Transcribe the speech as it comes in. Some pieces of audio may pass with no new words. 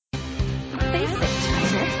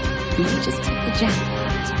You just took the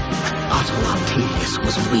jackpot. Otto Octavius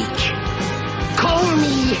was weak. Call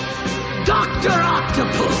me Dr.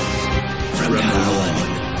 Octopus. From now on,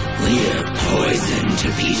 we're poison to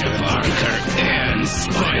Peter Parker and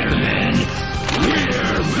Spider-Man.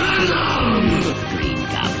 We're Venom! Green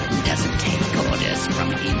Goblin doesn't take orders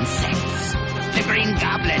from insects. The Green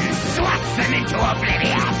Goblin swats them into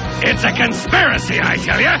oblivion. It's a conspiracy, I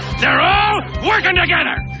tell you. They're all working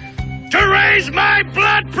together to raise my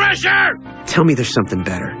blood pressure! Tell me there's something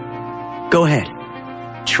better. Go ahead.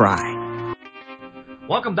 Try.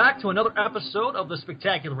 Welcome back to another episode of the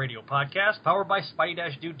Spectacular Radio Podcast, powered by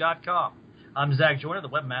Spidey-Dude.com. I'm Zach Joyner, the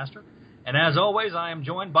webmaster, and as always, I am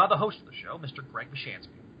joined by the host of the show, Mr. Greg Mashansky.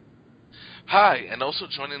 Hi, and also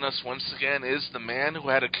joining us once again is the man who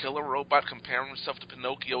had a killer robot comparing himself to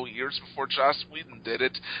Pinocchio years before Joss Whedon did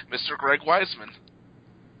it, Mr. Greg Wiseman.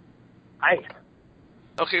 Hi.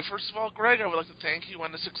 Okay, first of all, Greg, I would like to thank you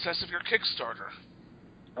on the success of your Kickstarter.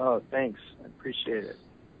 Oh, thanks. I appreciate it.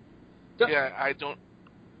 Yeah, I don't...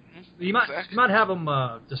 You might have them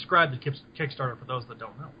describe the Kickstarter for those that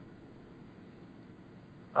don't know.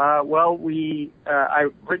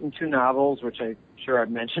 I've written two novels, which I'm sure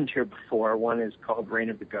I've mentioned here before. One is called Reign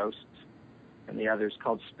of the Ghosts, and the other is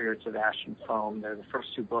called Spirits of Ash and Foam. They're the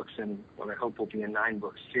first two books in what I hope will be a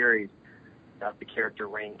 9-book series about the character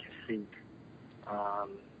Rain Cacique.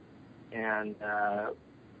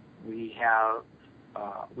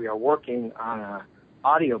 We are working on an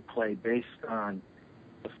audio play based on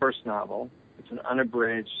the first novel. It's an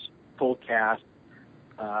unabridged, full cast,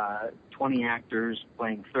 20 actors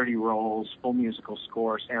playing 30 roles, full musical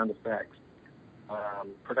score, sound effects,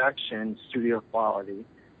 production, studio quality.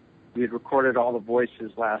 We had recorded all the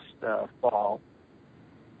voices last fall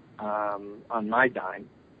on my dime,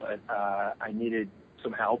 but I needed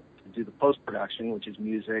some help to do the post-production, which is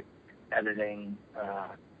music, editing,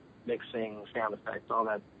 mixing, sound effects, all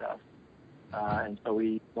that stuff. And so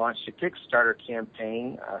we launched a Kickstarter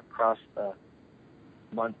campaign across the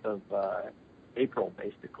month of April,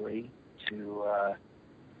 basically, to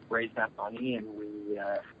raise that money, and we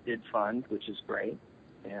did fund, which is great.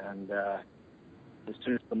 And as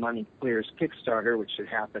soon as the money clears Kickstarter, which should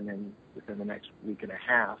happen within the next week and a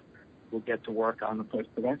half, we'll get to work on the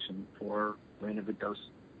post-production for Reign of the Ghosts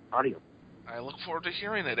audio. I look forward to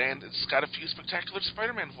hearing it, and it's got a few spectacular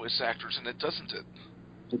Spider-Man voice actors in it, doesn't it?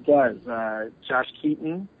 It does. Josh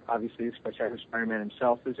Keaton, obviously the Spectacular Spider-Man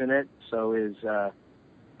himself, is in it. So is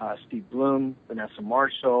Steve Bloom, Vanessa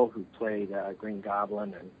Marshall, who played Green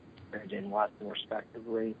Goblin and Mary Jane Watson,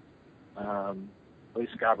 respectively.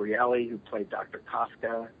 Lisa Gabrielli, who played Dr.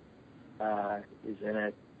 Kafka, is in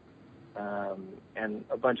it. And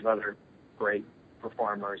a bunch of other great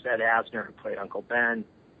performers. Ed Asner, who played Uncle Ben.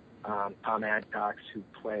 Tom Adcox, who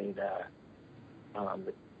played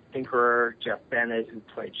the Tinkerer, Jeff Bennett, who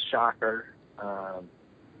played Shocker,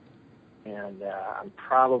 and I'm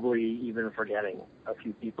probably even forgetting a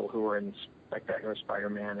few people who were in Spectacular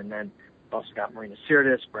Spider-Man. And then also got Marina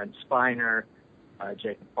Sirtis, Brent Spiner,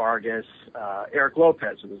 Jacob Vargas, Eric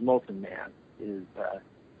Lopez, who was Molten Man, is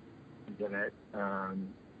in it,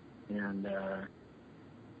 and a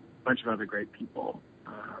bunch of other great people.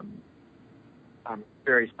 I'm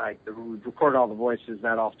very psyched. We've recorded all the voices.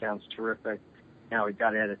 That all sounds terrific. Now we've got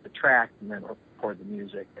to edit the track and then record the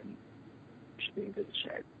music, and we should be in good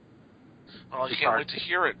shape. Well, I can't wait to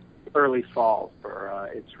hear it. Early fall for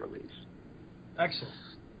its release. Excellent.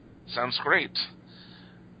 Sounds great.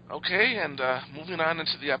 Okay, and moving on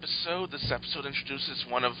into the episode, this episode introduces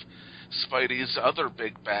one of Spidey's other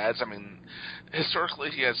big bads. I mean, historically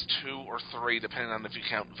he has 2 or 3, depending on if you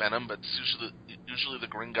count Venom, but it's usually the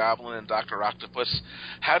Green Goblin and Dr. Octopus.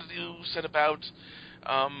 How did you set about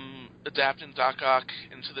adapting Doc Ock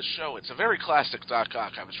into the show? It's a very classic Doc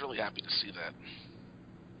Ock. I was really happy to see that.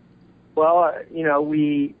 Well,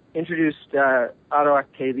 we introduced Otto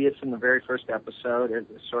Octavius in the very first episode as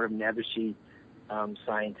a sort of nebbishy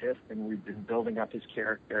scientist, and we've been building up his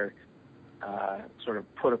character, sort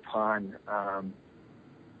of put upon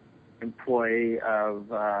employee of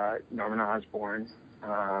Norman Osborn.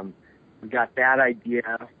 We got that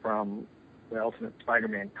idea from the Ultimate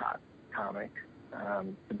Spider-Man comic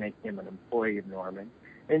to make him an employee of Norman.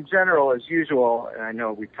 In general, as usual, and I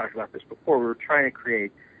know we've talked about this before, we were trying to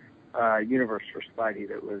create a universe for Spidey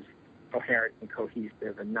that was coherent and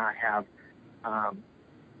cohesive and not have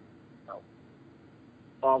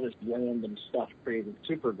all this random stuff creating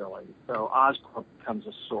supervillains. So Oscorp becomes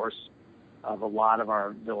a source of a lot of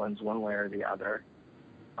our villains one way or the other.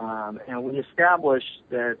 And we established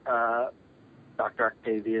that Dr.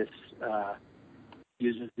 Octavius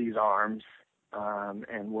uses these arms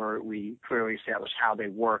and we clearly establish how they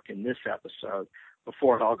work in this episode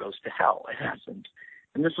before it all goes to hell, in essence.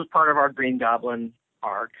 And this was part of our Green Goblin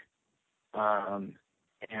arc.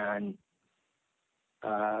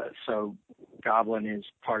 So Goblin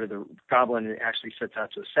actually sets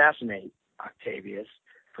out to assassinate Octavius,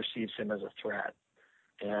 perceives him as a threat,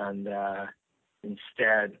 and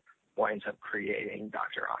instead winds up creating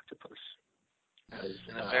Dr. Octopus.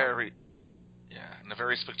 In a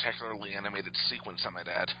very spectacularly animated sequence, I might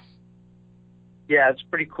add. Yeah, it's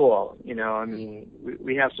pretty cool. I mean,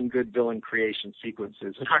 we have some good villain creation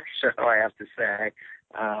sequences in our show, I have to say.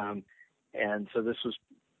 And so this was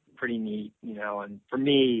pretty neat, and for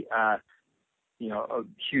me, a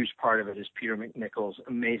huge part of it is Peter McNichol's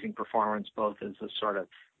amazing performance, both as the sort of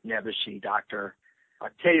nebbishy Dr.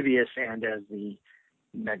 Octavius and as the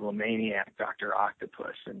megalomaniac Dr.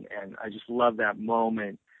 Octopus. And I just love that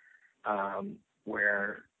moment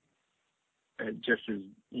where just as,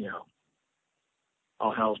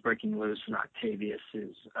 all hell's breaking loose and Octavius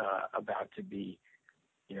is about to be,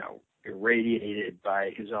 irradiated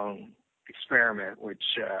by his own experiment, which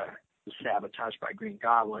was sabotaged by Green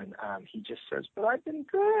Goblin, he just says, "But I've been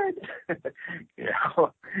good."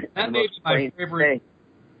 That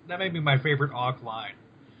made me my favorite Ock line.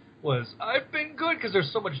 Was "I've been good," because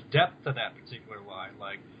there's so much depth to that particular line.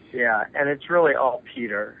 Yeah, and it's really all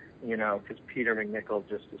Peter, because Peter McNichol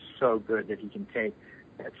just is so good that he can take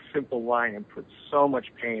that simple line and put so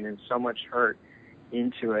much pain and so much hurt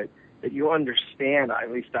into it that you understand,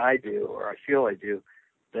 at least I do, or I feel I do,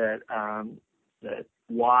 that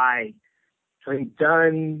why, having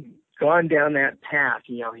gone down that path,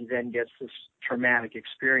 he then gets this traumatic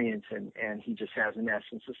experience and he just has, in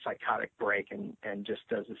essence, a psychotic break and just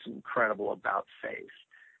does this incredible about face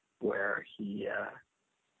where he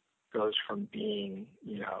goes from being,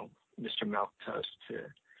 Mr. Milquetoast to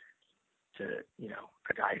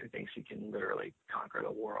a guy who thinks he can literally conquer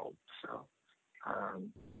the world. So,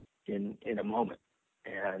 in a moment.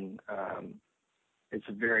 And it's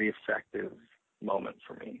a very effective moment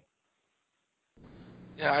for me.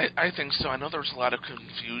 Yeah, I think so. I know there was a lot of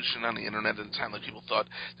confusion on the internet at the time. People thought,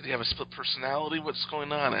 did he have a split personality? What's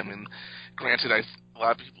going on? I mean, granted,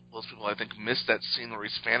 most people I think missed that scene where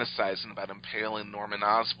he's fantasizing about impaling Norman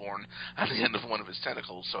Osborn on the end of one of his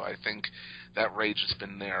tentacles. So I think that rage has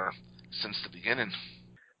been there since the beginning.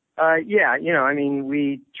 Yeah,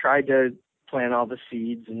 we tried to plant all the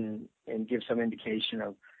seeds and give some indication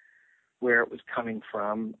of where it was coming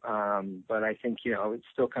from. But I think, it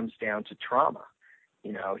still comes down to trauma.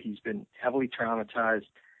 He's been heavily traumatized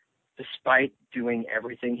despite doing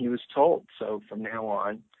everything he was told. So from now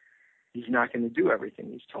on, he's not going to do everything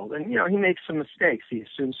he's told. And, he makes some mistakes. He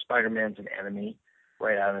assumes Spider-Man's an enemy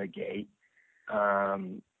right out of the gate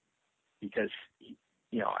because,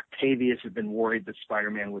 Octavius had been worried that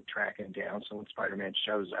Spider-Man would track him down. So when Spider-Man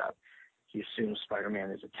shows up, he assumes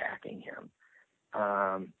Spider-Man is attacking him.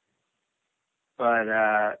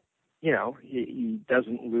 But he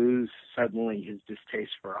doesn't lose suddenly his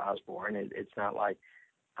distaste for Osborn. It's not like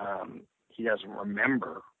he doesn't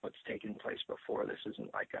remember what's taken place before. This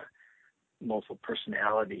isn't like a multiple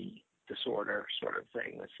personality disorder sort of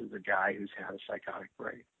thing. This is a guy who's had a psychotic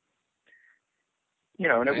break.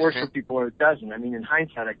 And it works for people or it doesn't. I mean, in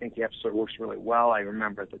hindsight, I think the episode works really well. I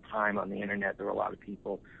remember at the time on the internet, there were a lot of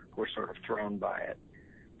people who were sort of thrown by it.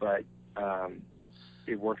 But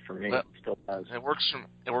it worked for me. It still does. It works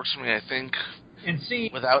for me, I think. And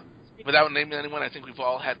without naming anyone, I think we've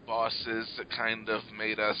all had bosses that kind of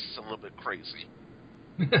made us a little bit crazy.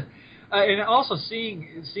 And also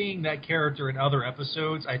seeing that character in other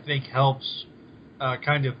episodes, I think helps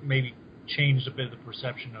kind of maybe change a bit of the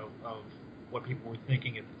perception of what people were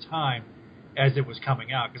thinking at the time as it was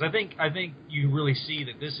coming out. Because I think you really see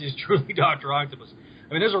that this is truly Dr. Octopus.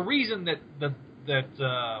 I mean, there's a reason that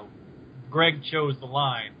Greg chose the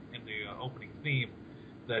line in the opening theme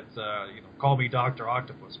that call me Dr.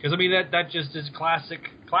 Octopus, because I mean that just is classic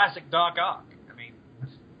Doc Ock. I mean,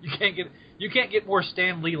 you can't get more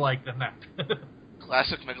Stan Lee like than that.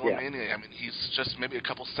 Classic megalomania. Yeah. I mean, he's just maybe a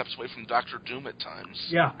couple steps away from Dr. Doom at times.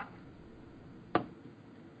 Yeah,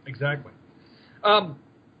 exactly.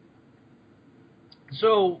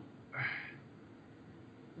 So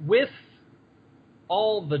with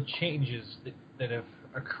all the changes that have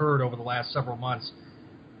occurred over the last several months,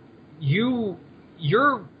 your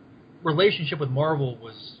relationship with Marvel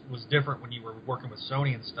was different when you were working with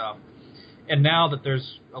Sony and stuff, and now that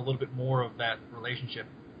there's a little bit more of that relationship,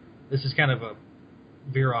 this is kind of a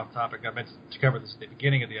veer off topic. I meant to cover this at the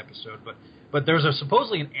beginning of the episode, but there's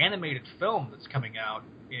supposedly an animated film that's coming out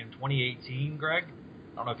in 2018, Greg.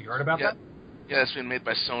 I don't know if you heard about that. Yeah, it's being made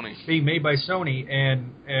by Sony. Being made by Sony,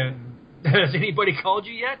 and has anybody called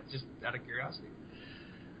you yet? Just out of curiosity.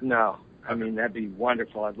 No. I mean, that'd be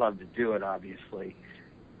wonderful. I'd love to do it, obviously.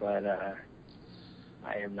 But I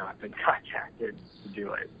have not been contacted to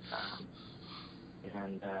do it.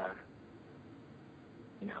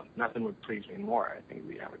 Nothing would please me more. I think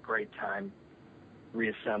we'd have a great time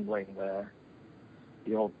reassembling the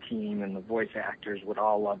old team, and the voice actors would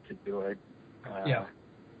all love to do it. Yeah.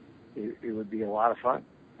 It would be a lot of fun.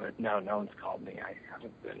 But no one's called me. I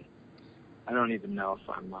haven't been. I don't even know if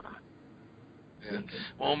I'm Yeah.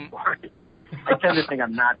 Well, I tend to think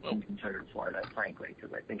I'm not being considered for it, frankly,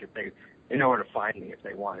 because I think if they know where to find me if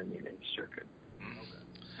they wanted me, they sure could.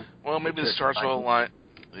 Well, maybe the stars will align.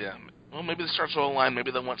 Yeah. Well, maybe the stars will align.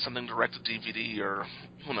 Maybe they want something direct to DVD, or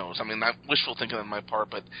who knows. I mean, not wishful thinking on my part,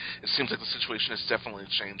 but it seems like the situation has definitely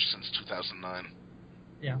changed since 2009.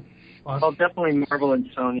 Yeah. Well, definitely Marvel and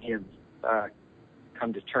Sony have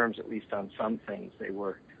come to terms, at least on some things. They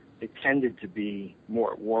tended to be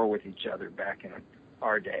more at war with each other back in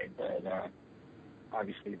our day, but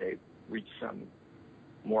obviously they've reached some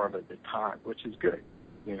more of a detente, which is good.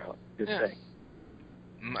 Good thing.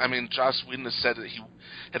 I mean, Joss Whedon has said that he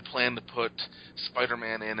had planned to put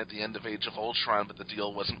Spider-Man in at the end of Age of Ultron, but the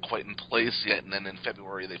deal wasn't quite in place yet, and then in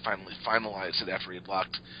February they finally finalized it after he had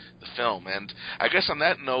locked the film. And I guess on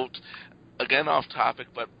that note, again off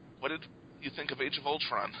topic, but what did you think of Age of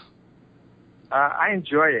Ultron? I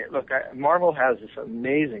enjoyed it. Look, Marvel has this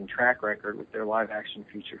amazing track record with their live-action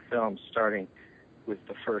feature films, starting with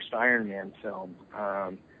the first Iron Man film.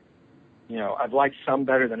 I've liked some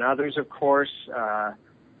better than others, of course,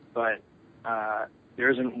 but there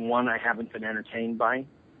isn't one I haven't been entertained by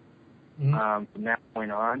from that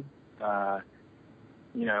point on.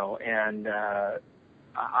 And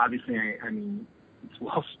obviously, I mean, it's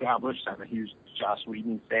well established. I'm a huge Joss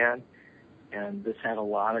Whedon fan, and this had a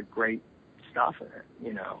lot of great stuff in it,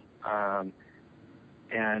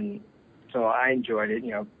 and so I enjoyed it.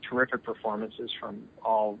 Terrific performances from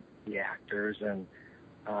all the actors, and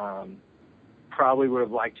probably would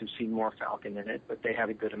have liked to have seen more Falcon in it, but they had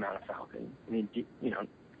a good amount of Falcon. I mean,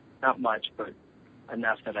 not much, but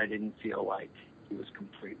enough that I didn't feel like he was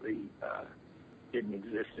completely didn't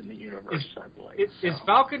exist in the universe. Is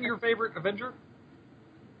Falcon your favorite Avenger?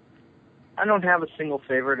 I don't have a single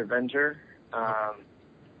favorite Avenger.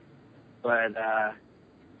 But I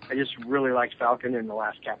just really liked Falcon in the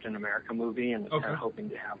last Captain America movie, and was kind of hoping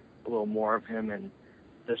to have a little more of him in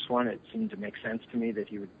this one. It seemed to make sense to me that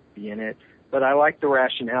he would be in it. But I liked the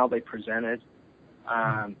rationale they presented,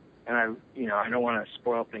 and I don't want to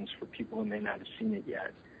spoil things for people who may not have seen it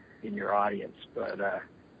yet in your audience. But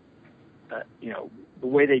the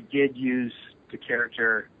way they did use the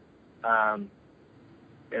character,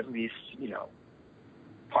 at least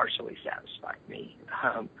partially satisfied me.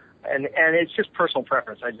 And it's just personal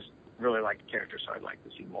preference. I just really like the character, so I'd like to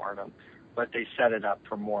see more of him. But they set it up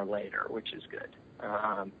for more later, which is good.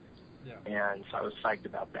 And so I was psyched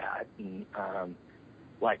about that. And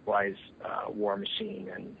likewise, War Machine.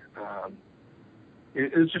 And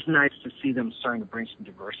it was just nice to see them starting to bring some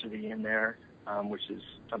diversity in there, which is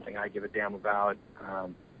something I give a damn about.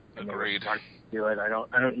 And Agreed. Do it. I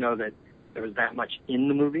don't know that there was that much in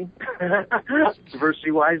the movie,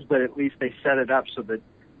 diversity-wise, but at least they set it up so that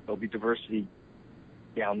there'll be diversity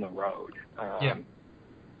down the road.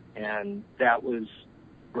 And that was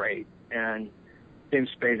great. And James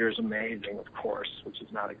Spader is amazing, of course, which is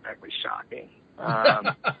not exactly shocking.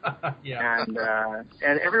 And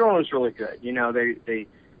everyone was really good. They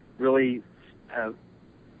really have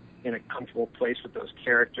in a comfortable place with those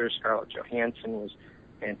characters. Scarlett Johansson was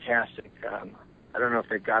fantastic. I don't know if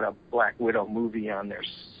they've got a Black Widow movie on their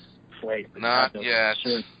slate. Not yet.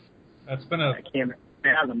 That's been I can't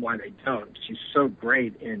fathom why they don't. She's so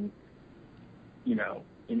great in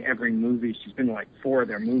every movie. She's been in like 4 of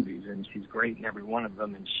their movies, and she's great in every one of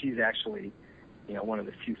them. And she's actually, one of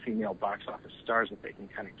the few female box office stars that they can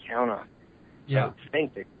kind of count on. Yeah. I would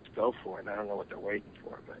think they could go for it. I don't know what they're waiting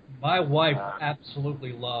for, but my wife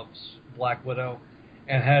absolutely loves Black Widow,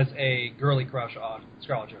 and has a girly crush on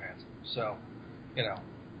Scarlett Johansson. So,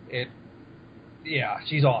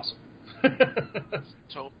 she's awesome.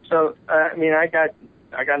 So I mean, I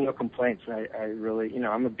got no complaints. I really,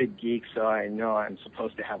 I'm a big geek, so I know I'm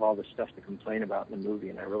supposed to have all this stuff to complain about in the movie,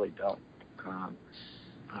 and I really don't.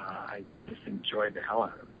 I just enjoyed the hell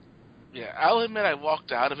out of it. Yeah, I'll admit I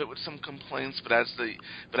walked out of it with some complaints, but as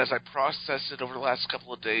I processed it over the last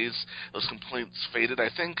couple of days, those complaints faded. I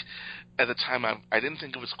think at the time I didn't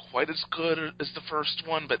think it was quite as good as the first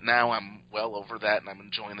one, but now I'm well over that and I'm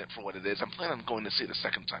enjoying it for what it is. I'm planning on going to see it a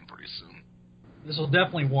second time pretty soon. This will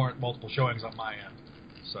definitely warrant multiple showings on my end.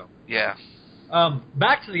 So Yeah.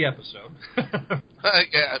 Back to the episode.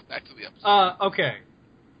 Yeah, back to the episode. Okay.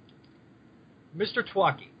 Mr.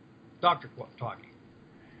 Twaki. Dr. Twaki.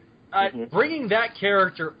 Bringing that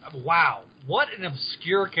character, wow, what an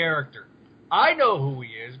obscure character. I know who he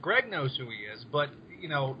is, Greg knows who he is, but, you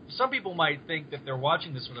know, some people might think that they're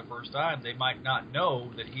watching this for the first time, they might not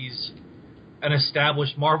know that he's an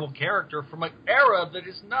established Marvel character from an era that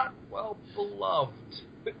is not well beloved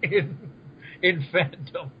in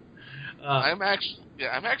fandom. I'm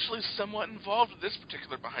actually somewhat involved with this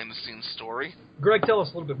particular behind-the-scenes story. Greg, tell us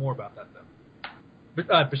a little bit more about that, though.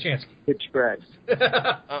 Bashansky. It's Greg.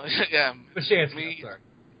 Yeah. Bashansky, sorry.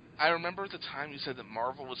 I remember at the time you said that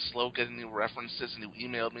Marvel was slow getting new references, and you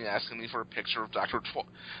emailed me asking me for a picture of you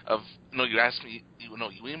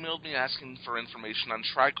emailed me asking for information on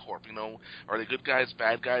Tricorp. You know, are they good guys,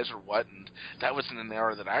 bad guys, or what? And that was in an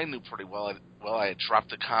era that I knew pretty well. I had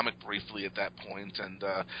dropped the comic briefly at that point, and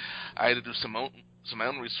I had to do some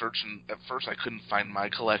own research. And at first, I couldn't find my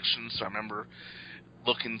collection, so I remember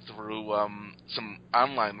looking through some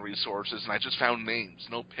online resources, and I just found names,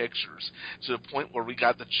 no pictures, to the point where we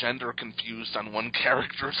got the gender confused on one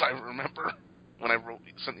character, as I remember, when I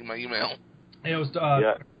sent you my email. It was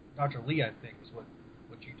Dr. Lee, I think, was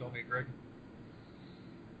what you told me, Greg.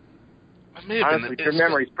 Honestly, your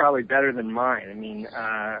memory's probably better than mine. I mean,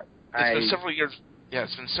 it's been several years. Yeah,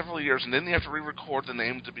 it's been several years, and then you have to re-record the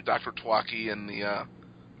name to be Dr. Twaki and the...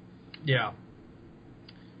 Yeah.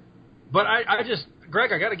 But I just...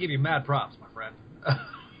 Greg, I got to give you mad props, my friend,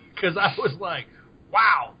 because I was like,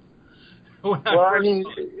 "Wow!"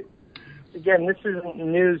 Again, this isn't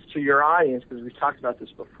news to your audience because we've talked about this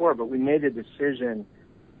before, but we made a decision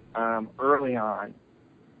early on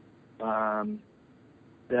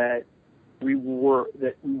that we were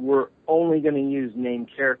only going to use named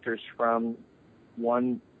characters from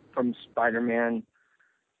Spider-Man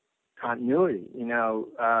continuity, and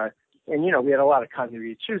we had a lot of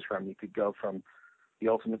continuity to choose from. You could go from The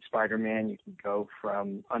Ultimate Spider-Man, you could go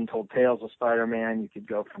from Untold Tales of Spider-Man, you could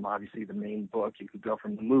go from obviously the main book, you could go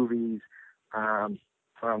from the movies,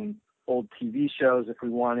 from old TV shows if we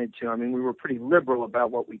wanted to. I mean, we were pretty liberal about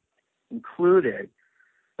what we included,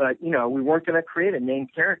 but we weren't going to create a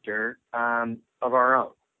named character of our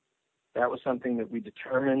own. That was something that we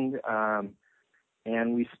determined,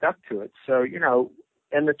 and we stuck to it. So,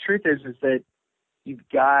 and the truth is that you've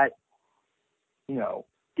got,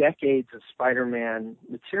 decades of Spider-Man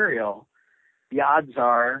material. The odds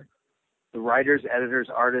are the writers, editors,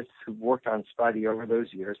 artists who've worked on Spidey over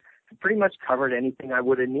those years have pretty much covered anything I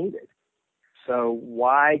would have needed. So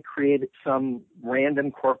why create some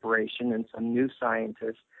random corporation and some new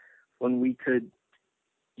scientist when we could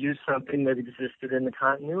use something that existed in the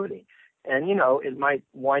continuity? And, it might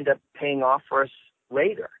wind up paying off for us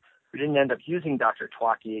later. We didn't end up using Dr.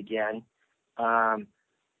 Twaki again,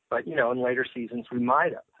 but, in later seasons we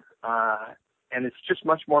might have. And it's just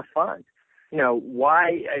much more fun.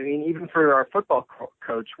 Why, even for our football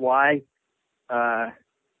coach, why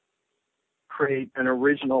create an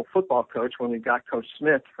original football coach when we've got Coach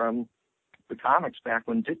Smith from the comics back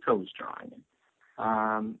when Ditko was drawing it?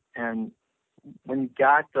 And when you've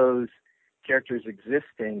got those characters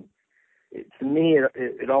existing, to me,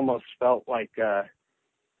 it almost felt like the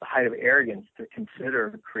height of arrogance to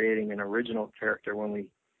consider creating an original character when we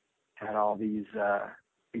had all these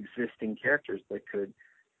existing characters that could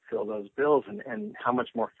fill those bills, and how much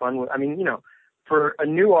more fun. For a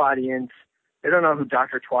new audience, they don't know who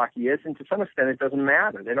Dr. Twaki is, and to some extent it doesn't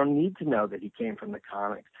matter. They don't need to know that he came from the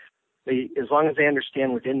comics. As long as they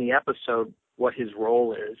understand within the episode what his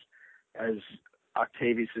role is as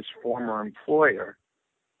Octavius' former employer,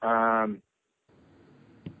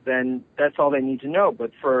 then that's all they need to know.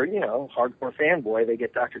 But for, hardcore fanboy, they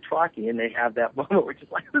get Dr. Twaki, and they have that moment which is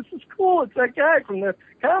like, this is cool. It's that guy from the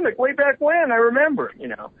comic way back when. I remember,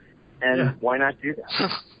 And why not do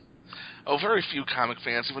that? Very few comic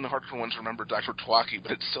fans, even the hardcore ones, remember Dr. Twaki,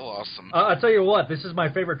 but it's still awesome. I'll tell you what, this is my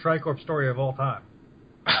favorite Tricorp story of all time.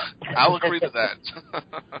 I'll agree to that.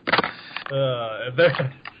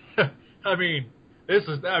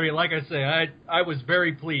 Like I say, I was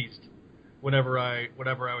very pleased whenever I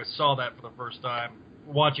saw that for the first time,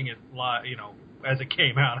 watching it live, as it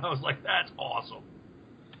came out. I was like, that's awesome.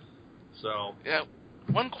 So yeah,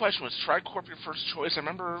 one question: was Tricorp your first choice? I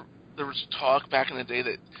remember there was talk back in the day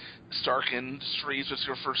that Stark Industries was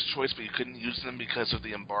your first choice, but you couldn't use them because of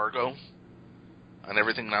the embargo on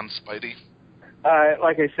everything non-Spidey.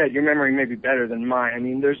 Like I said, your memory may be better than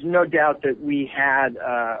mine. There's no doubt that we had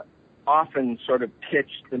often sort of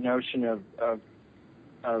pitched the notion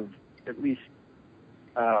of at least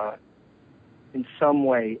in some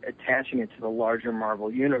way attaching it to the larger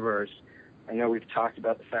Marvel universe. I know we've talked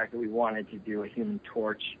about the fact that we wanted to do a Human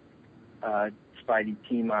Torch Spidey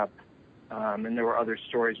team-up, and there were other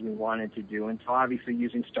stories we wanted to do. And so obviously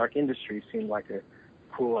using Stark Industries seemed like a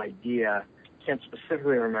cool idea. Can't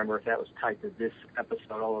specifically remember if that was tied to this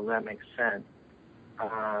episode, although that makes sense.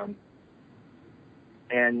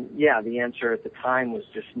 And yeah, the answer at the time was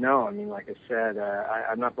just no. I mean, like I said,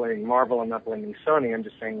 I'm not blaming Marvel, I'm not blaming Sony. I'm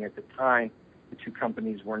just saying at the time, the two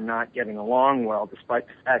companies were not getting along well, despite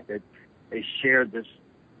the fact that they shared this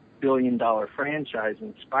billion-dollar franchise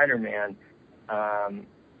in Spider-Man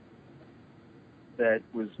that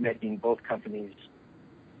was making both companies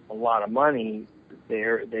a lot of money.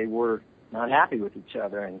 They were not happy with each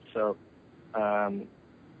other, and so,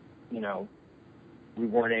 we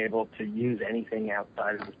weren't able to use anything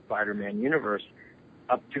outside of the Spider-Man universe,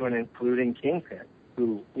 up to and including Kingpin,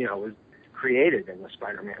 who, was created in the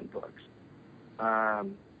Spider-Man books.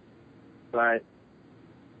 But,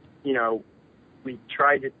 we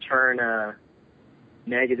tried to turn a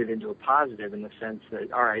negative into a positive in the sense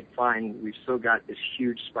that, all right, fine, we've still got this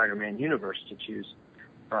huge Spider-Man universe to choose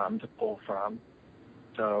from, to pull from.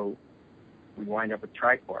 So we wind up with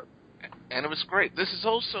Tricorp. And it was great. This is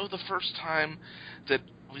also the first time that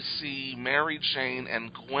we see Mary Jane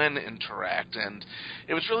and Gwen interact, and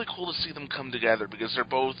it was really cool to see them come together because they're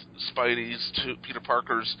both Peter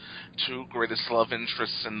Parker's two greatest love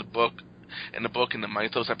interests in the book. In the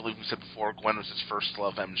mythos, I believe we said before, Gwen was his first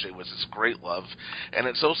love, MJ was his great love. And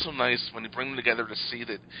it's also nice when you bring them together to see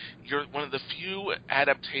that you're one of the few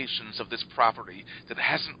adaptations of this property that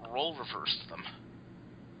hasn't role reversed them.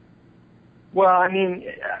 Well, I mean,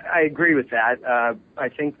 I agree with that. I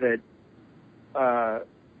think that the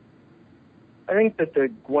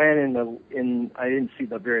Gwen I didn't see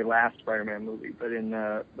the very last Spider-Man movie, but in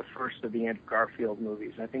the first of the Andrew Garfield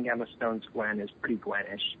movies, I think Emma Stone's Gwen is pretty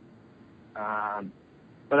Gwenish.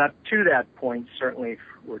 But up to that point, certainly if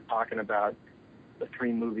we're talking about the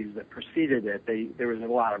three movies that preceded it, there was a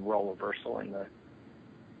lot of role reversal in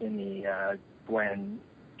the Gwen,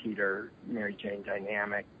 Peter, Mary Jane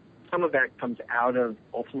dynamic. Some of that comes out of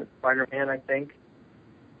Ultimate Spider-Man, I think,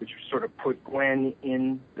 which sort of put Gwen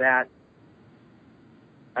in that.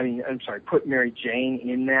 Put Mary Jane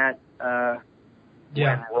in that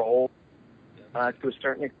Gwen role to a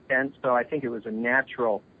certain extent. So I think it was a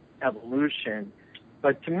natural evolution.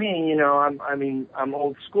 But to me, I'm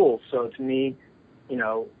old school. So to me,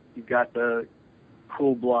 you've got the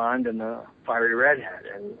cool blonde and the fiery redhead,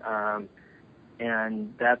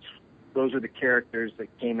 and those are the characters that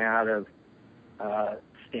came out of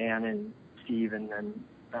Stan and Steve, and then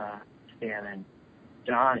Stan and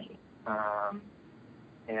Johnny.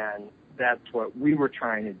 And that's what we were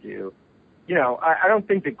trying to do. I don't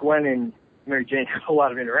think that Gwen and Mary Jane have a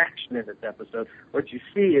lot of interaction in this episode. What you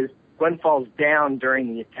see is Gwen falls down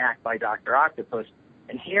during the attack by Dr. Octopus,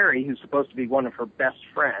 and Harry, who's supposed to be one of her best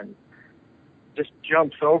friends, just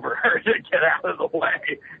jumps over her to get out of the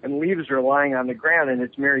way and leaves her lying on the ground, and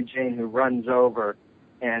it's Mary Jane who runs over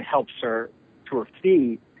and helps her to her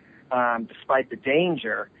feet, despite the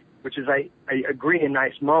danger, which is, I agree, a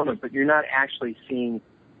nice moment, but you're not actually seeing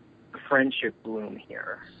the friendship bloom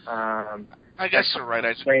here. I guess you're right.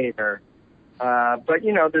 Later. But,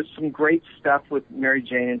 there's some great stuff with Mary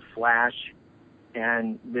Jane and Flash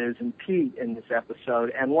and Liz and Pete in this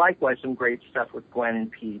episode, and likewise some great stuff with Gwen and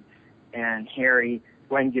Pete and Harry.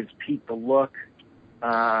 Gwen gives Pete the look.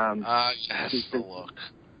 Yes, the look.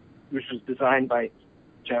 Which was designed by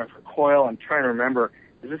Jennifer Coyle. I'm trying to remember,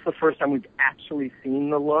 is this the first time we've actually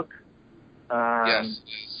seen the look? Yes.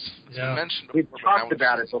 Yeah. We've talked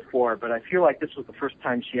about it before, but I feel like this was the first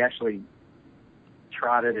time she actually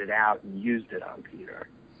trotted it out and used it on Peter.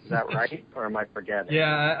 Is that right? Or am I forgetting?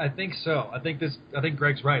 Yeah, I think so. I think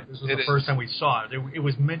Greg's right. This was the first time we saw it. It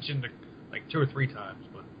was mentioned like 2 or 3 times,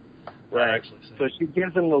 but right. Actually so she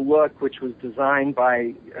gives him the look, which was designed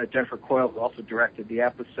by Jennifer Coyle, who also directed the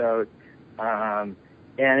episode.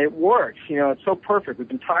 And it works. It's so perfect. We've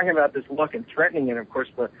been talking about this look and threatening it. Of course,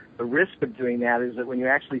 the risk of doing that is that when you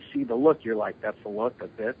actually see the look, you're like, that's the look,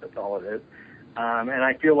 that's it, that's all it is. And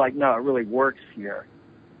I feel like, no, it really works here.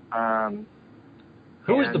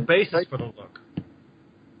 Who was the basis for the look?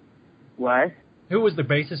 What? Who was the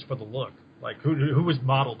basis for the look? Like, who was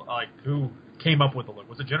modeled? Like, who came up with the look?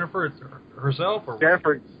 Was it Jennifer herself? Or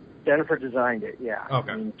Jennifer designed it, yeah.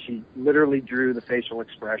 Okay. I mean, she literally drew the facial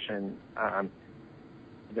expression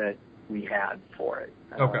that we had for it.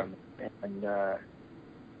 Okay. And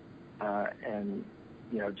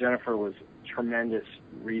Jennifer was a tremendous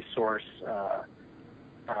resource,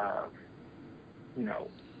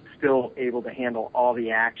 still able to handle all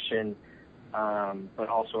the action but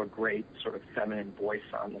also a great sort of feminine voice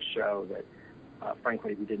on the show that,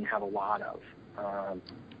 frankly, we didn't have a lot of.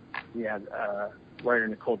 We had writer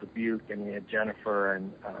Nicole Dubuque, and we had Jennifer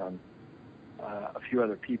and a few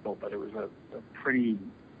other people, but it was a pretty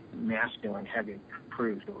masculine, heavy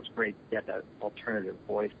crew, so it was great to get that alternative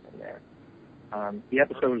voice in there. The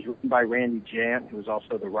episode was written by Randy Jant, who was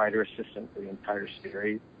also the writer-assistant for the entire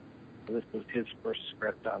series. So this was his first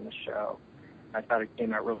script on the show. I thought it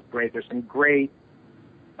came out really great. There's some great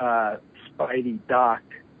Spidey-Doc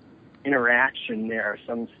interaction there,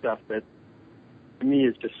 some stuff that, to me,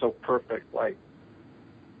 is just so perfect, like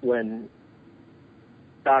when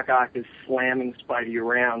Doc Ock is slamming Spidey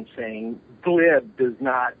around saying, glib does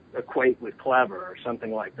not equate with clever, or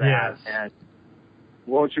something like that. Yes. And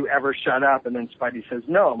won't you ever shut up? And then Spidey says,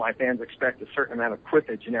 no, my fans expect a certain amount of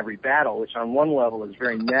quippage in every battle, which on one level is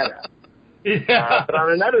very meta. Yeah. But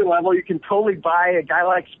on another level, you can totally buy a guy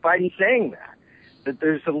like Spidey saying that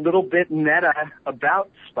there's a little bit meta about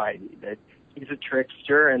Spidey, that he's a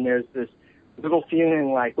trickster, and there's this little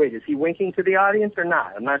feeling like, wait, is he winking to the audience or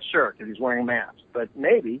not? I'm not sure because he's wearing a mask, but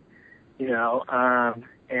maybe,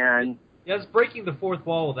 and Yeah, it's breaking the fourth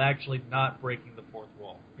wall with actually not breaking the fourth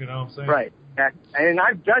wall. You know what I'm saying? right. And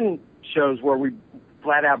I've done shows where we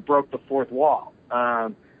flat out broke the fourth wall,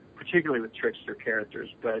 particularly with trickster characters,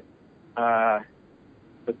 but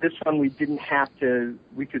this one we didn't have to.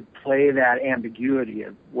 We could play that ambiguity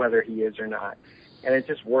of whether he is or not, and it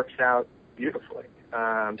just works out beautifully.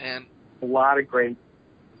 And a lot of great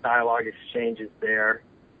dialogue exchanges there.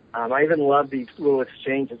 I even love these little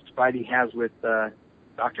exchanges Spidey has with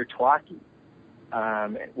Dr. Twaki,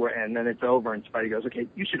 and then it's over, and Spidey goes, "Okay,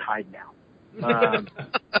 you should hide now."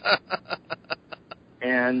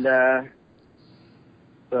 And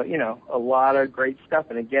so a lot of great stuff.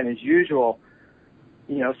 And again, as usual,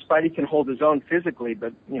 Spidey can hold his own physically,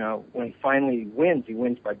 but when he finally wins, he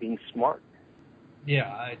wins by being smart.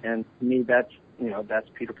 Yeah. And to me, that's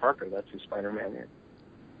Peter Parker. That's who Spider-Man is.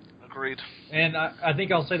 agreed. And I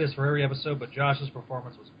think I'll say this for every episode, but Josh's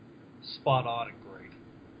performance was spot on and great.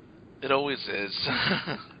 It always is.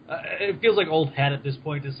 It feels like old hat at this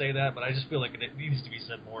point to say that, but I just feel like it needs to be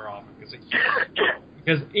said more often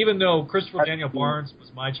because even though Christopher Daniel Barnes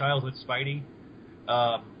was my childhood Spidey,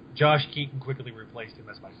 Josh Keaton quickly replaced him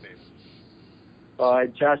as my favorite.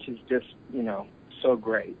 Josh is just so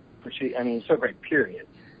great. So great, period.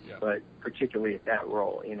 Yeah. But particularly at that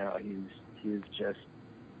role, he's just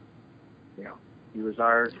he was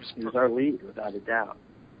our lead without a doubt.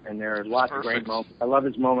 And there are lots of great moments. I love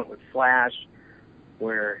his moment with Flash,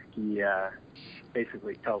 where he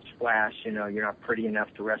basically tells Flash, you're not pretty enough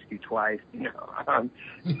to rescue twice. And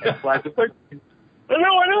Flash is like, I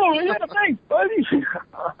know, yeah, thanks, buddy.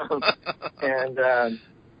 And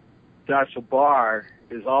Josh Bar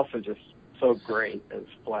is also just so great as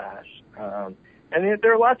Flash. And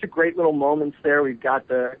there are lots of great little moments there. We've got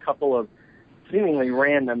a couple of seemingly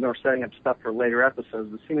random, they're setting up stuff for later episodes,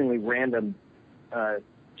 but seemingly random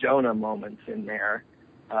Jonah moments in there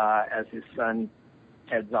as his son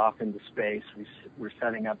heads off into space. We're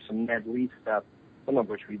setting up some Ned Leaf stuff, some of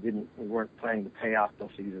which we weren't planning to pay off till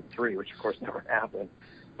season 3, which of course never happened.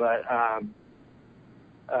 But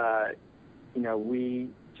we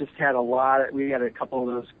just had we had a couple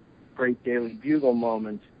of those great Daily Bugle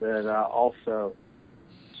moments that also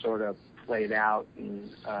sort of played out and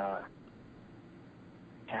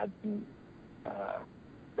had some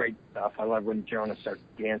great stuff. I love when Jonah starts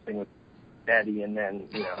dancing with Betty and then,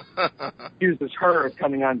 accuses her of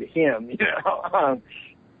coming on to him,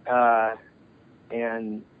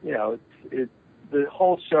 and, the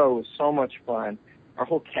whole show was so much fun. Our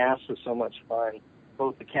whole cast was so much fun,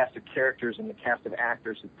 both the cast of characters and the cast of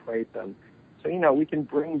actors who played them. So, we can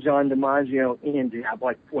bring John DiMaggio in to have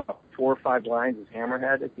 4 or 5 lines as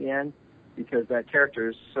Hammerhead at the end, because that character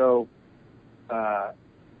is so,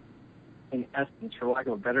 in essence, for lack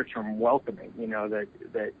of a better term, welcoming,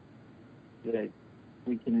 that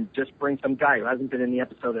we can just bring some guy who hasn't been in the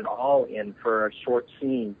episode at all in for a short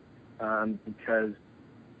scene, because,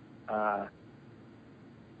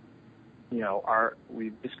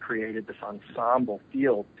 we've just created this ensemble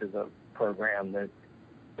feel to the program that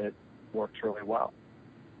works really well.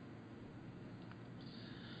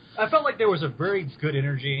 I felt like there was a very good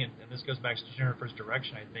energy, and this goes back to Jennifer's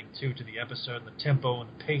direction, I think, too, to the episode, and the tempo and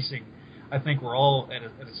the pacing. I think we're all at a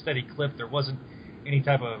steady clip. There wasn't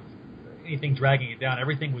anything dragging it down.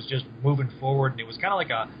 Everything was just moving forward, and it was kind of like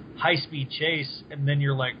a high-speed chase, and then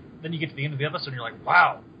you get to the end of the episode, and you're like,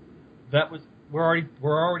 wow, we're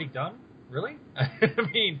already done? Really? I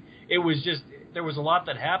mean, it was just, there was a lot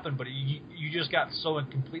that happened, but you just got so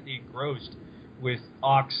completely engrossed with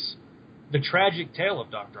Ock's the tragic tale of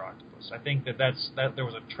Dr. Octopus. I think that there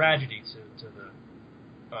was a tragedy to the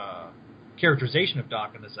characterization of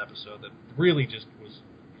Doc in this episode that really just was,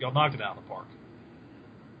 y'all knocked it out of the park.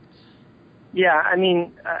 Yeah, I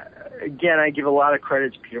mean, again, I give a lot of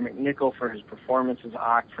credit to Peter McNichol for his performance as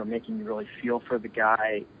Ock, for making you really feel for the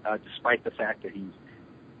guy, despite the fact that he's,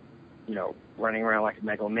 you know, running around like a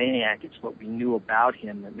megalomaniac. It's what we knew about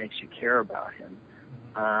him that makes you care about him.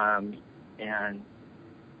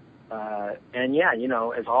 And yeah, you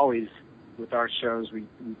know, as always with our shows, we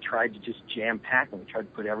tried to just jam pack them. We tried to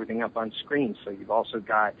put everything up on screen. So you've also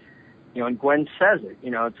got, you know, and Gwen says it,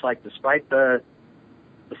 you know, it's like despite the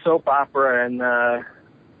soap opera and the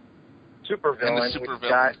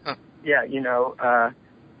supervillain, yeah, you know,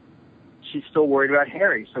 she's still worried about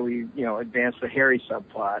Harry. So we, you know, advanced the Harry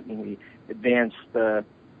subplot, and we advanced the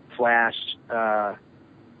Flash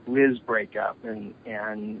Liz breakup and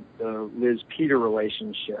the Liz-Peter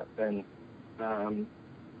relationship, and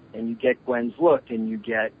you get Gwen's look, and you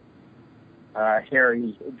get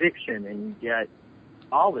Harry's addiction, and you get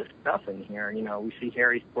all this stuff in here. You know, we see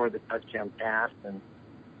Harry score the touchdown pass, and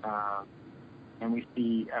we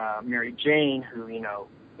see Mary Jane, who, you know,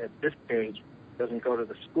 at this stage doesn't go to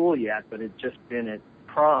the school yet, but had just been at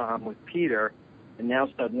prom with Peter, and now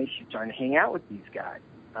suddenly she's starting to hang out with these guys.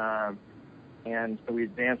 And so we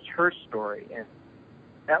advanced her story, and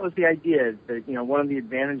that was the idea, is that, you know, one of the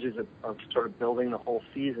advantages of sort of building the whole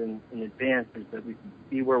season in advance is that we could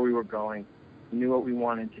see where we were going, we knew what we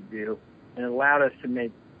wanted to do, and it allowed us to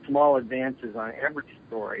make small advances on every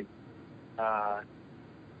story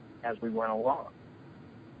as we went along.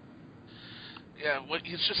 Yeah, what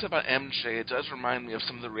you just said about MJ, it does remind me of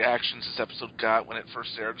some of the reactions this episode got when it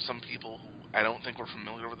first aired. Some people who I don't think were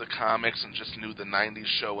familiar with the comics and just knew the 90s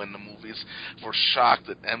show and the movies were shocked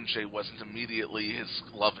that MJ wasn't immediately his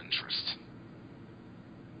love interest.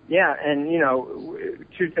 Yeah, and, you know,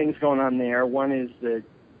 two things going on there. One is that,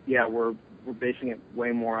 yeah, we're basing it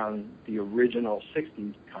way more on the original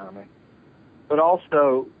 60s comic. But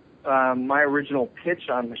also, my original pitch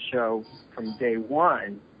on the show from day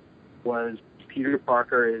one was Peter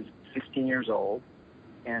Parker is 16 years old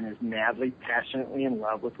and is madly, passionately in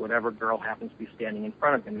love with whatever girl happens to be standing in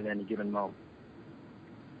front of him at any given moment.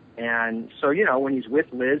 And so, you know, when he's with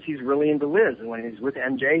Liz, he's really into Liz. And when he's with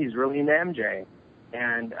MJ, he's really into MJ.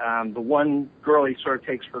 And the one girl he sort of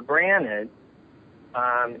takes for granted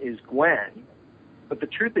is Gwen. But the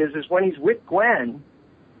truth is when he's with Gwen,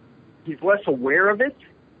 he's less aware of it,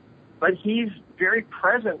 but he's very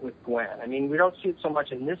present with Gwen. I mean, we don't see it so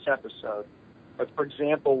much in this episode, but for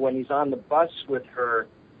example, when he's on the bus with her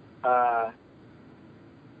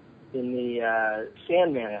in the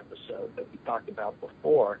Sandman episode that we talked about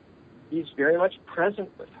before, he's very much present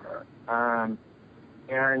with her.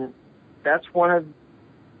 And that's one of,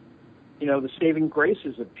 you know, the saving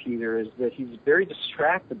graces of Peter, is that he's very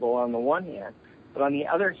distractible on the one hand, but on the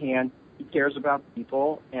other hand, he cares about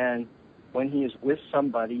people, and when he is with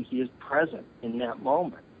somebody, he is present in that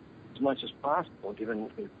moment as much as possible, given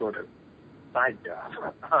his sort of side job.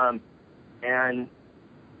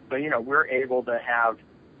 So, you know, we're able to have,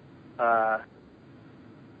 to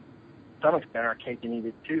some extent, our cake and eat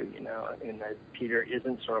it too, you know, in that Peter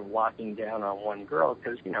isn't sort of locking down on one girl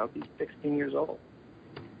because, you know, he's 16 years old.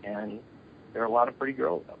 And there are a lot of pretty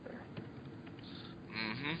girls out there.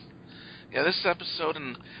 Mm-hmm. Yeah, this episode,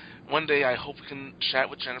 and one day I hope we can chat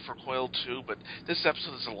with Jennifer Coyle too, but this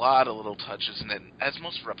episode has a lot of little touches in it, as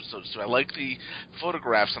most of our episodes do. I like the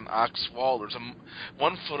photographs on Ock's wall. There's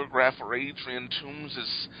one photograph where Adrian Toomes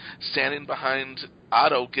is standing behind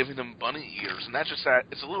Otto giving him bunny ears, and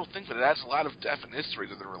it's a little thing, but it adds a lot of depth and history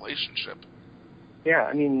to the relationship. Yeah,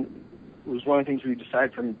 I mean, it was one of the things we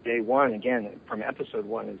decided from day one, again, from episode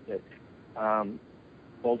one, is that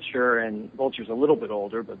Vulture's a little bit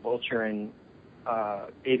older, but Vulture and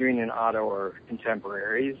Adrian and Otto are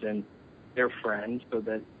contemporaries, and they're friends, so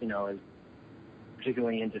that, you know, as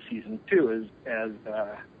particularly into season 2, as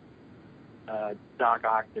Doc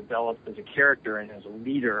Ock develops as a character and as a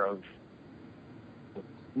leader of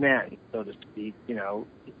men, so to speak,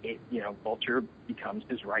 Vulture becomes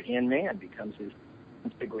his right-hand man, becomes his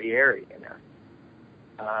consigliere, you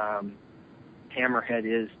know. Hammerhead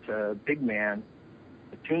is to Big Man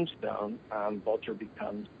the Tombstone, Vulture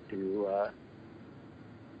becomes to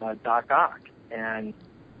Doc Ock. And,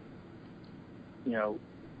 you know,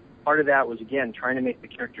 part of that was, again, trying to make the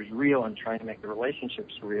characters real and trying to make the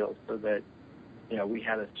relationships real so that, you know, we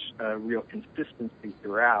had a real consistency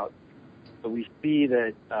throughout. So we see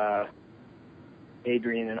that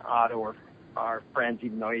Adrian and Otto are friends,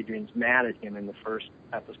 even though Adrian's mad at him in the first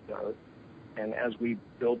episode. And as we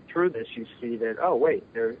build through this, you see that, oh, wait,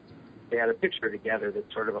 they're they had a picture together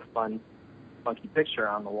that's sort of a fun, funky picture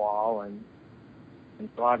on the wall, and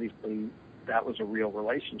so obviously that was a real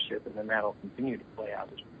relationship, and then that'll continue to play out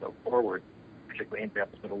as we go forward, particularly into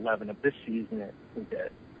episode 11 of this season with the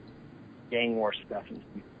gang war stuff in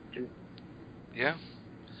season 2. Yeah.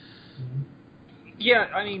 Yeah,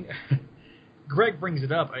 I mean, Greg brings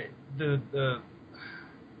it up.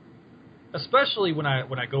 Especially when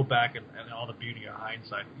I go back and all the beauty of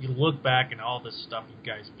hindsight, you look back and all this stuff you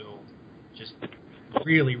guys build just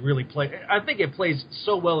really, really play. I think it plays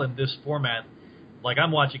so well in this format. Like,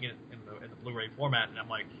 I'm watching it in the Blu-ray format, and I'm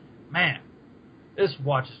like, man, this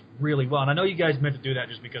watches really well. And I know you guys meant to do that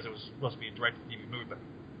just because it was supposed to be a direct-to-DVD movie, but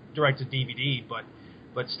direct-to-DVD.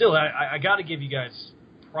 But still, I got to give you guys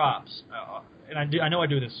props. And I know I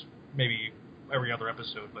do this maybe every other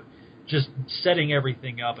episode, but just setting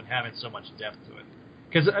everything up and having so much depth to it.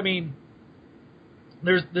 Because, I mean,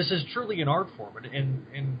 this is truly an art form,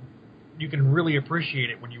 and you can really appreciate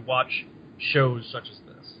it when you watch shows such as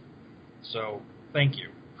this. So, thank you.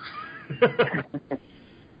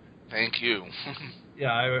 Thank you.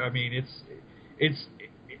 Yeah, I mean,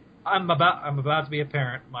 I'm about to be a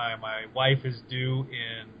parent. My wife is due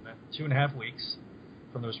in 2.5 weeks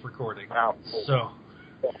from this recording. Wow. So,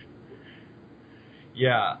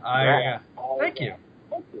 yeah, thank you.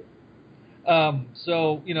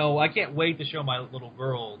 So, you know, I can't wait to show my little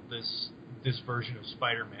girl this version of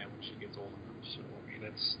Spider-Man when she gets older. So, I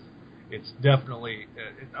mean, it's definitely,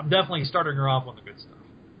 I'm definitely starting her off on the good stuff.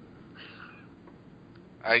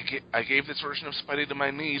 I gave this version of Spidey to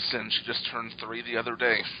my niece, and she just turned 3 the other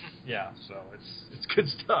day. Yeah, so it's good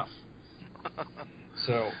stuff.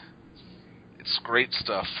 So, it's great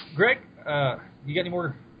stuff. Greg, you got any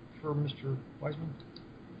more for Mr. Wiseman?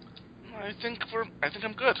 I think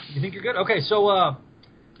I'm good. You think you're good? Okay, so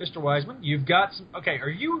Mr. Wiseman, you've got some. Okay, are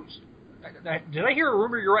you? Did I hear a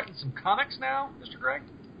rumor you're writing some comics now, Mr. Greg?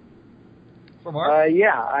 From Mark?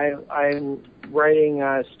 Yeah, I'm writing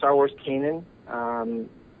Star Wars Kanan.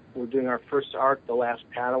 We're doing our first arc, The Last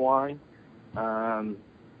Padawan, or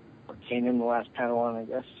Kanan, The Last Padawan, I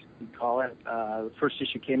guess you'd call it. The first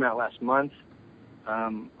issue came out last month.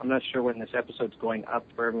 I'm not sure when this episode's going up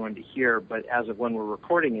for everyone to hear, but as of when we're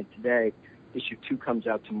recording it today, issue 2 comes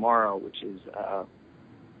out tomorrow, which is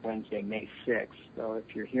Wednesday, May 6th. So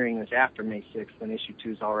if you're hearing this after May 6th, then issue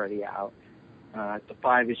 2 is already out. It's a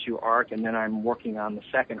 5-issue arc, and then I'm working on the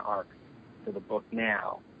second arc for the book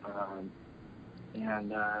now.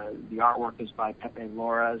 And the artwork is by Pepe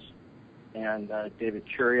Lores and David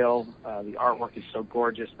Curiel. The artwork is so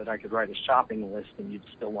gorgeous that I could write a shopping list and you'd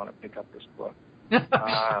still want to pick up this book.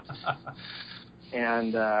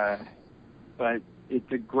 But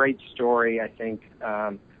it's a great story, I think,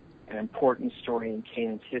 an important story in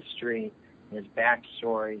Kanan's history, his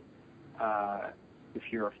backstory. If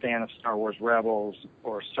you're a fan of Star Wars Rebels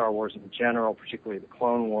or Star Wars in general, particularly the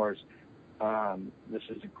Clone Wars, this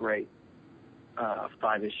is a great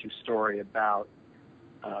 5-issue story about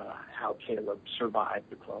how Caleb survived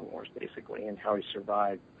the Clone Wars, basically, and how he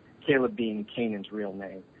survived, Caleb being Kanan's real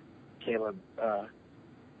name. Caleb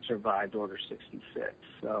survived Order 66.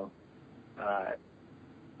 So,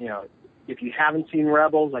 you know, if you haven't seen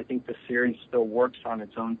Rebels, I think the series still works on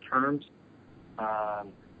its own terms.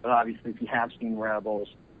 But obviously, if you have seen Rebels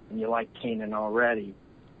and you like Kanan already,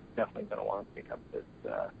 definitely going to want to pick up this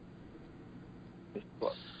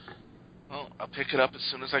book. Well, I'll pick it up as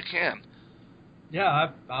soon as I can.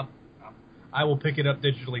 Yeah, I will pick it up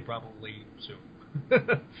digitally probably soon.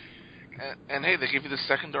 And hey, they gave you the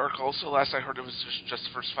second arc also. Last I heard, it was just the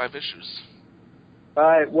first 5 issues.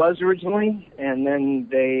 It was originally, and then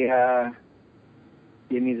they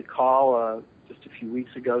gave me the call just a few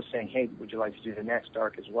weeks ago saying, hey, would you like to do the next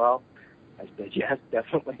arc as well? I said, yes,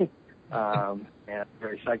 definitely. And I'm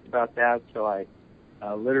very psyched about that. So I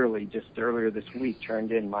literally just earlier this week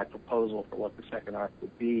turned in my proposal for what the second arc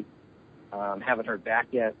would be. Haven't heard back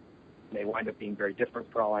yet. May wind up being very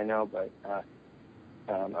different for all I know, but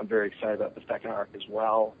I'm very excited about the second arc as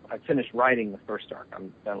well. I finished writing the first arc.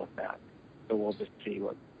 I'm done with that. So we'll just see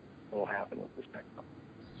what will happen with the second arc.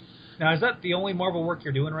 Now, is that the only Marvel work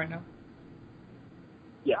you're doing right now?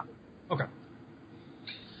 Yeah. Okay.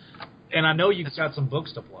 And I know you've got some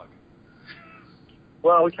books to plug.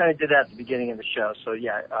 Well, we kind of did that at the beginning of the show. So,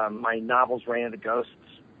 yeah, my novels, Reign of the Ghosts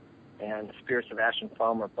and Spirits of Ash and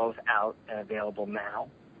Foam, are both out and available now.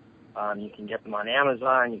 You can get them on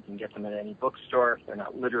Amazon. You can get them at any bookstore. If they're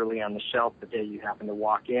not literally on the shelf the day you happen to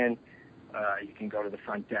walk in, you can go to the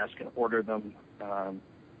front desk and order them.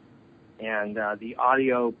 And the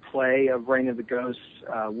audio play of Reign of the Ghosts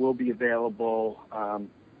will be available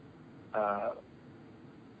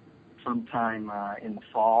sometime in the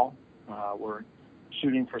fall. We're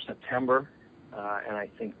shooting for September, and I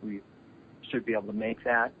think we should be able to make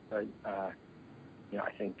that. But I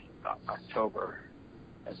think October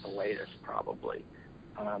at the latest, probably.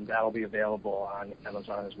 That'll be available on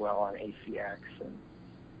Amazon as well, on ACX,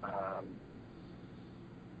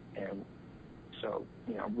 and so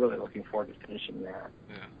I'm really looking forward to finishing that.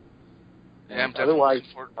 Yeah, I'm otherwise,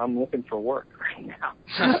 I'm looking for work right now.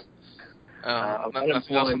 I'm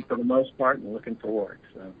unemployed for the most part and looking for work.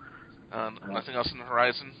 So nothing else on the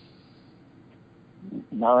horizon?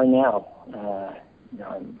 Not right now.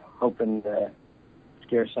 I'm hoping to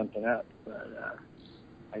scare something up, but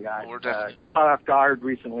I got caught off guard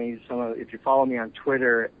recently. If you follow me on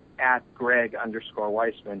Twitter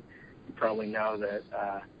 @Greg_Weisman, you probably know that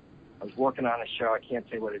I was working on a show. I can't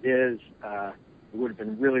say what it is. It would have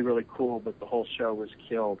been really, really cool, but the whole show was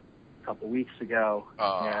killed a couple of weeks ago.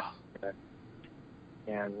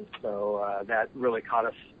 And so that really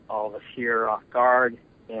caught all of us here off guard,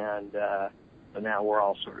 and so now we're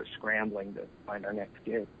all sort of scrambling to find our next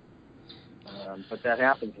gig. But that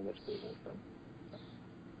happens in this business.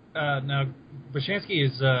 Now, Bachansky,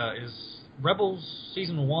 is Rebels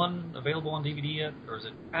Season 1 available on DVD yet, or is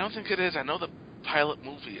it? I don't think it is. I know the pilot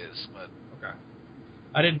movie is, but... Okay.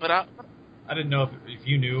 I didn't know if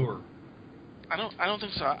you knew, or... I don't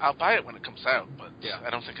think so. I'll buy it when it comes out, but I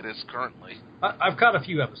don't think it is currently. I've caught a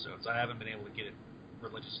few episodes. I haven't been able to get it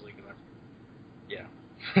religiously, because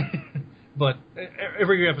but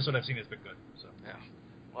every episode I've seen has been good. So yeah.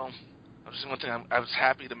 Well, I'll just say one thing. I was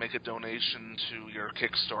happy to make a donation to your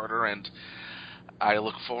Kickstarter, and I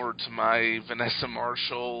look forward to my Vanessa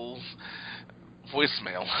Marshall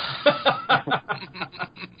voicemail.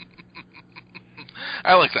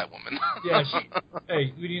 I like that woman. Yeah,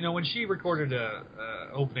 when she recorded a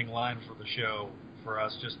opening line for the show for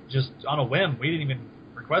us, just on a whim, we didn't even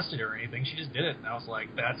request it or anything. She just did it, and I was like,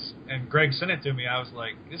 and Greg sent it to me. I was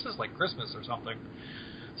like, this is like Christmas or something.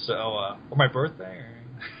 So, or my birthday.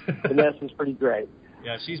 Vanessa's pretty great.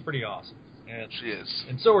 Yeah, she's pretty awesome. And she is.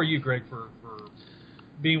 And so are you, Greg, for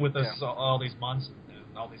being with us all these months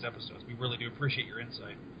and all these episodes. We really do appreciate your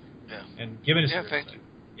insight. Yeah. And giving us your thank insight. you.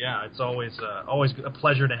 Yeah, it's always a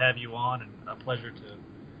pleasure to have you on, and a pleasure to...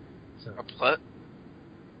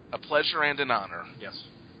 A pleasure and an honor. Yes,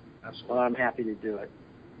 absolutely. Well, I'm happy to do it.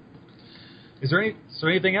 Is there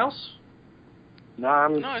anything else? No,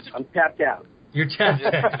 I'm tapped out. You're tapped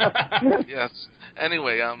out. Yes.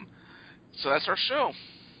 Anyway, so that's our show.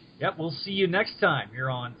 Yep, we'll see you next time here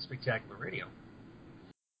on Spectacular Radio.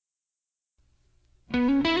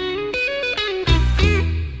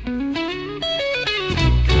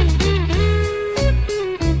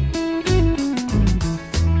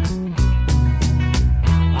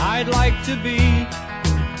 I'd like to be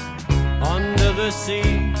under the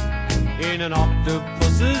sea in an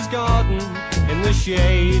octopus's garden in the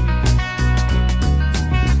shade.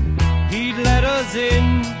 He'd let us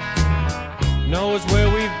in, knows where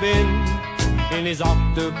we've been in his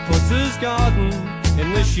octopus's garden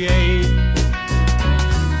in the shade.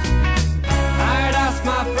 I'd ask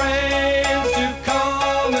my friends to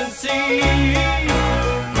come and see an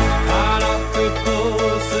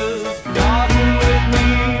octopus's garden with me.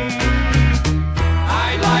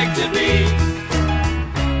 I'd like to be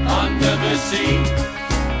under the sea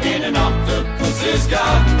in an octopus's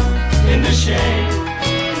garden in the shade.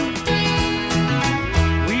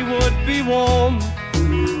 We would be warm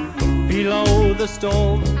below the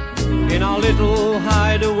storm in our little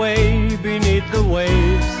hideaway beneath the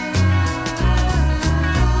waves,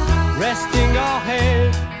 resting our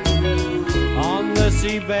head on the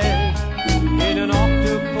seabed in an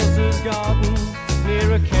octopus's garden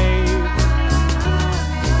near a cave.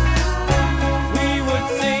 We would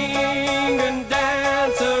sing and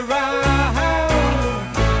dance around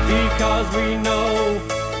because we know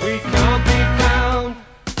we can't be found.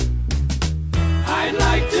 I'd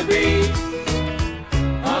like to be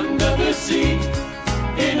under the sea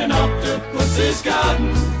in an octopus's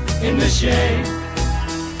garden in the shade.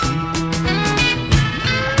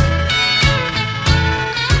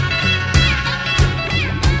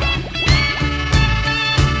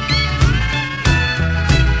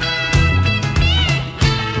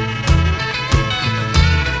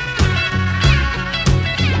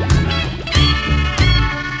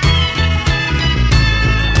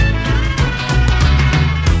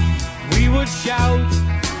 Shout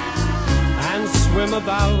and swim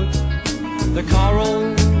about the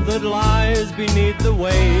coral that lies beneath the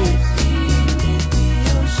waves.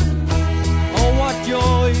 Oh, what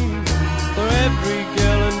joy for every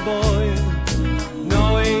girl and boy,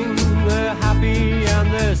 knowing they're happy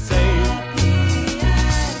and they're safe.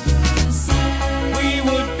 We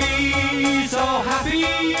would be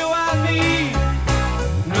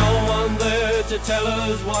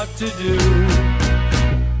what to do.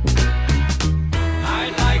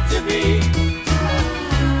 I'd like to be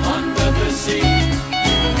under the sea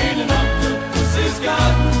in an octopus's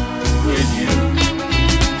garden with you.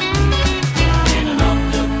 In an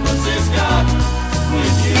octopus's garden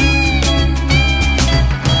with you.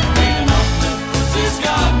 In an octopus's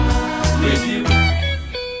garden with you.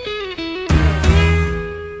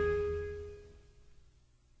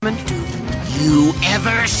 You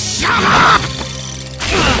ever shut up?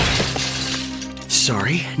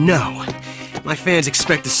 Sorry, no. My fans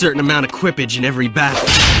expect a certain amount of quippage in every battle.